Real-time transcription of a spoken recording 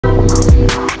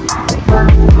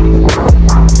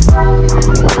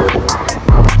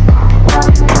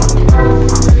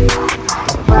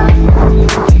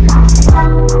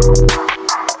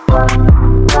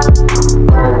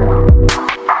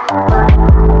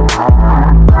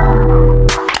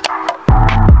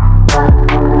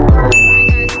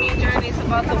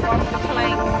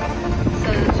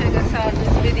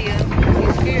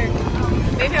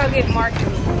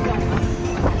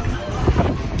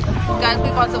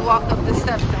to walk up the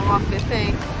steps and walk the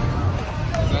thing.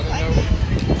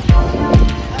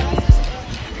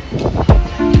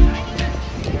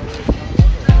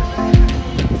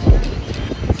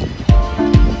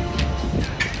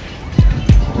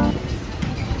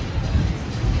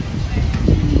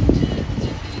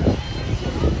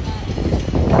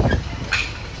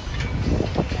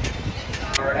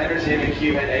 Entertainment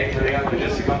Q&A coming up in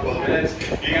just a couple of minutes.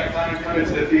 You got time to come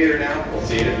into the theater now? We'll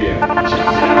see you in a few. Check it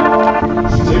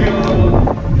out. Sing along.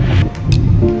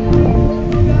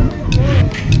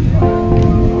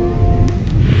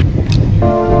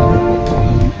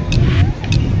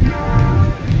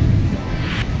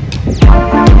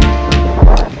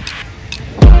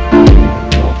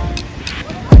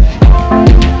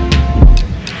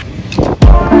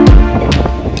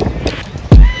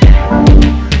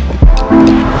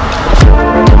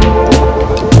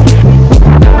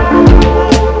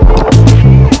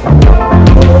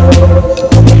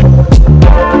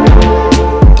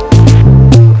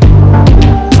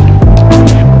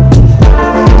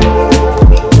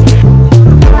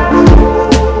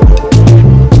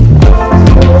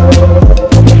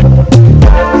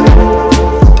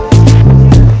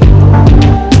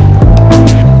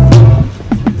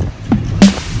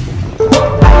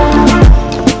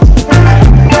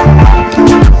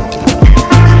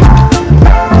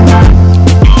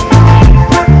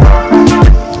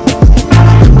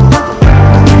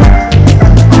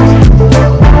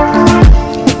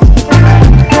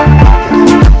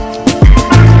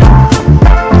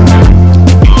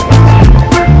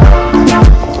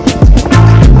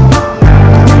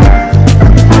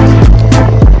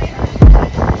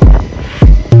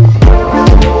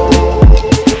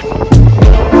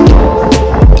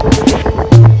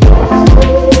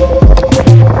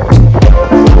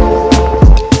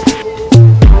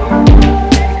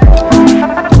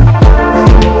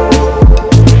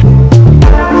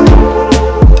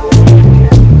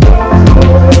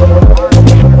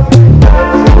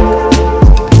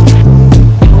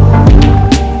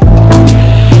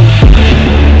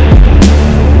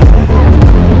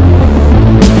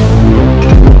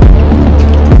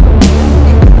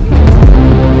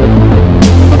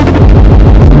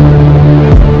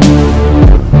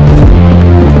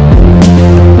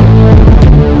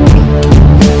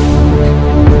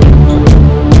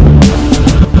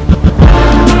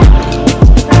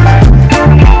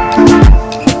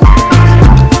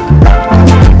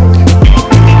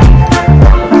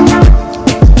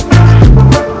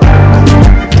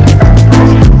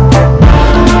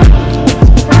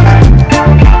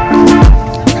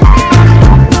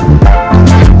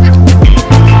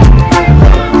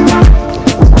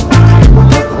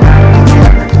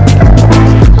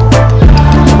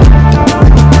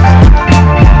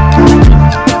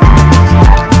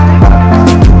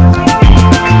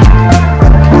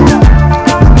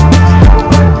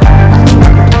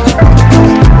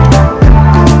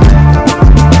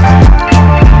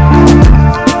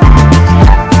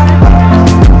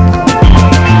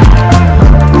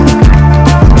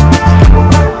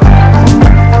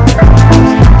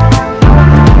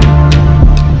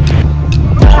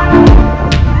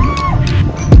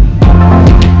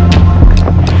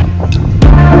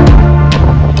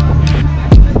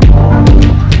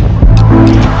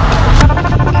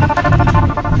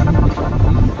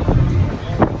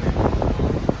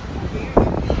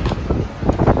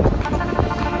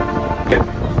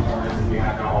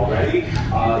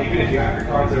 Even if you have your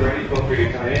cards already, feel free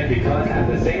to come in, because at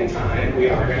the same time, we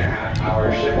are going to have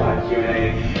our ShipLive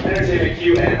Q&A, Entertainment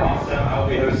Q, and also I'll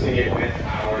be hosting it with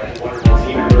our wonderful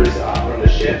team members from the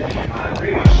ship.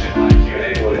 Pretty much ShipLive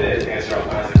Q&A, what it is, answer all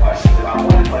kinds of questions about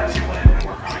what it's like to live and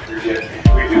work on a cruise ship.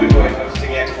 We do enjoy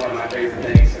hosting it. It's one of my favorite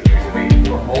things. So there's a big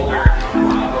folder.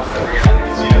 Most of the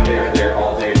casinos, they're there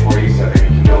all day for you, so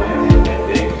maybe you can go in and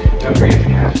anything. Don't forget to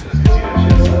catch those casino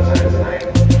ships sometime tonight.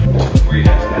 Just before you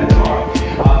head to bed tomorrow.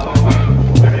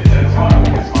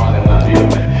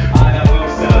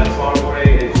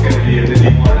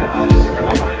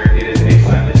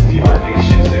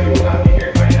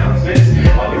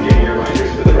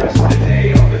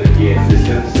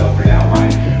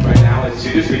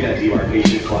 Just read that demarcation.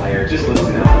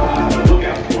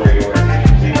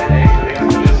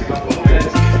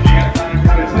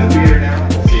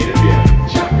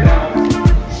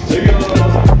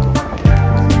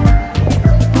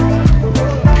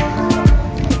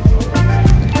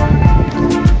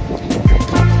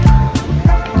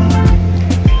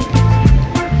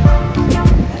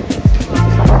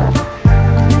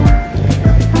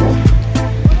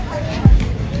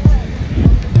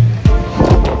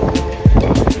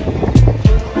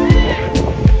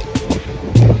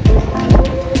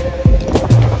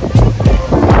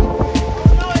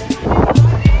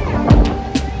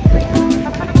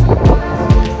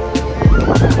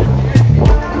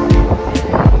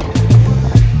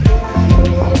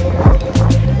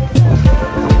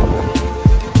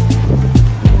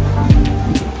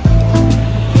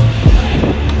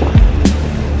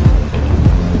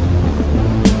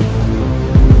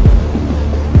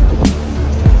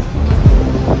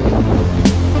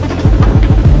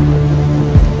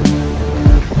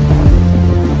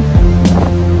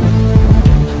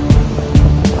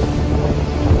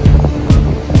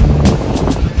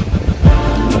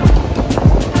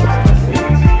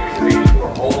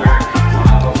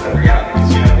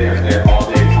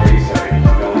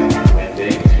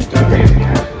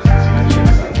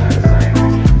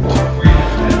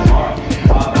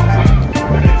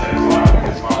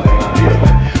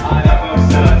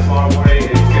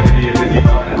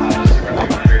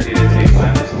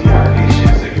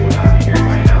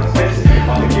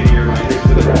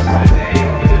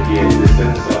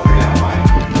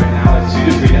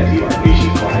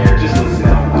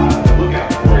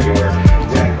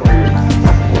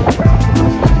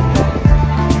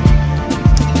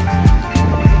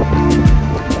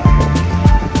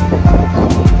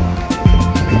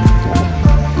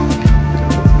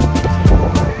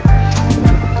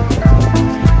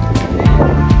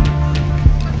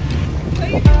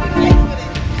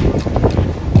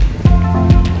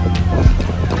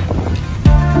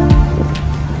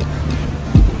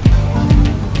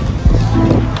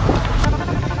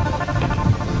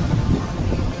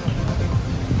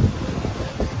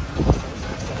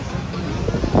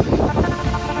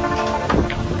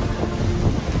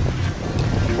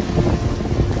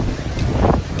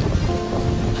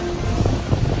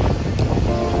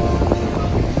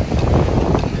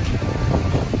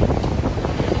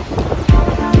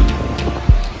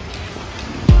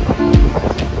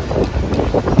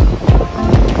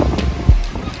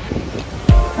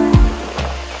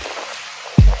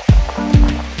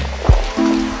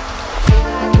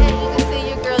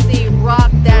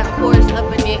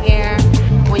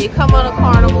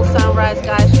 Carnival Sunrise,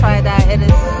 guys. Try that. It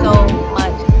is so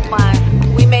much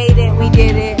fun. We made it. We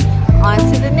did it. On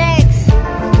to the next.